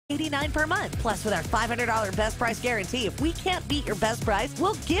$89 per month. Plus, with our $500 best price guarantee, if we can't beat your best price,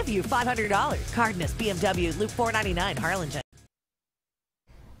 we'll give you $500. Cardenas BMW, Loop 499, Harlingen.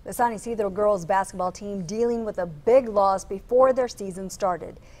 The San Ysidro girls basketball team dealing with a big loss before their season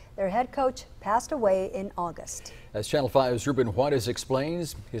started. Their head coach passed away in August. As Channel 5's Ruben Juarez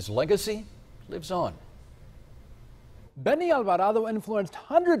explains, his legacy lives on. Benny Alvarado influenced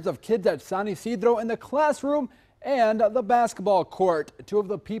hundreds of kids at San Ysidro in the classroom and the basketball court. Two of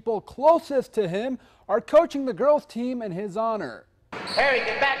the people closest to him are coaching the girls team in his honor. Harry,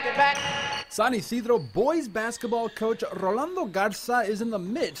 get back. San Ysidro boys basketball coach Rolando Garza is in the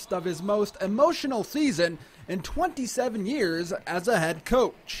midst of his most emotional season in 27 years as a head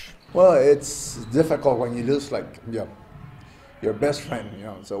coach. Well, it's difficult when you lose your best friend,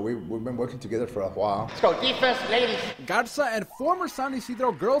 so we've been working together for a while. Let's go defense, ladies. Garza and former San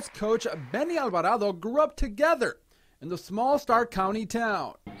Ysidro girls coach Benny Alvarado grew up together in the small Stark County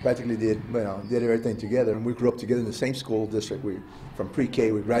town. Practically did everything together, and we grew up together in the same school district. From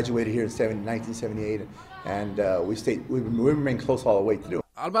pre-K, we graduated here in 1978, and we remained close all the way through.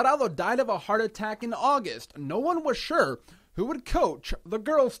 Alvarado died of a heart attack in August. No one was sure who would coach the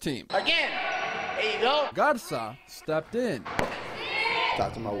girls team. Again, there you go. Garza stepped in.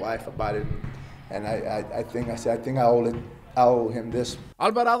 Talked to my wife about it, and I think I owe him this.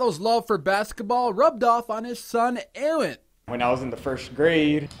 Alvarado's love for basketball rubbed off on his son, Aaron. When I was in the first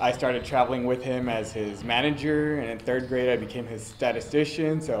grade, I started traveling with him as his manager, and in third grade, I became his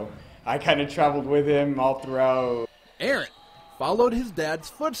statistician, so I kind of traveled with him all throughout. Aaron followed his dad's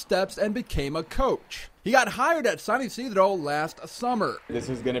footsteps and became a coach. He got hired at San Ysidro last summer. This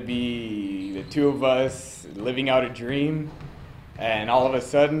was going to be the two of us living out a dream, and all of a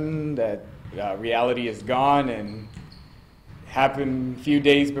sudden, that reality is gone, and happened a few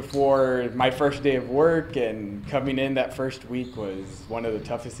days before my first day of work, and coming in that first week was one of the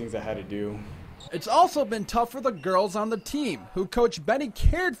toughest things I had to do. It's also been tough for the girls on the team, who Coach Benny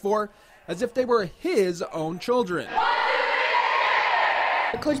cared for as if they were his own children.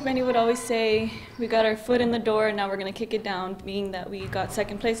 Coach Benny would always say, we got our foot in the door and now we're going to kick it down, being that we got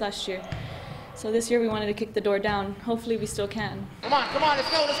second place last year. So this year we wanted to kick the door down. Hopefully we still can. Come on,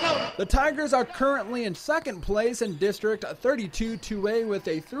 let's go. The Tigers are currently in second place in District 32 2A with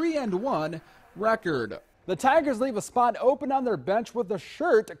a 3-1 record. The Tigers leave a spot open on their bench with the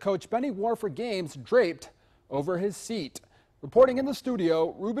shirt Coach Benny wore for games draped over his seat. Reporting in the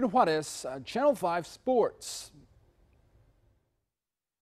studio, Ruben Juarez, Channel 5 Sports.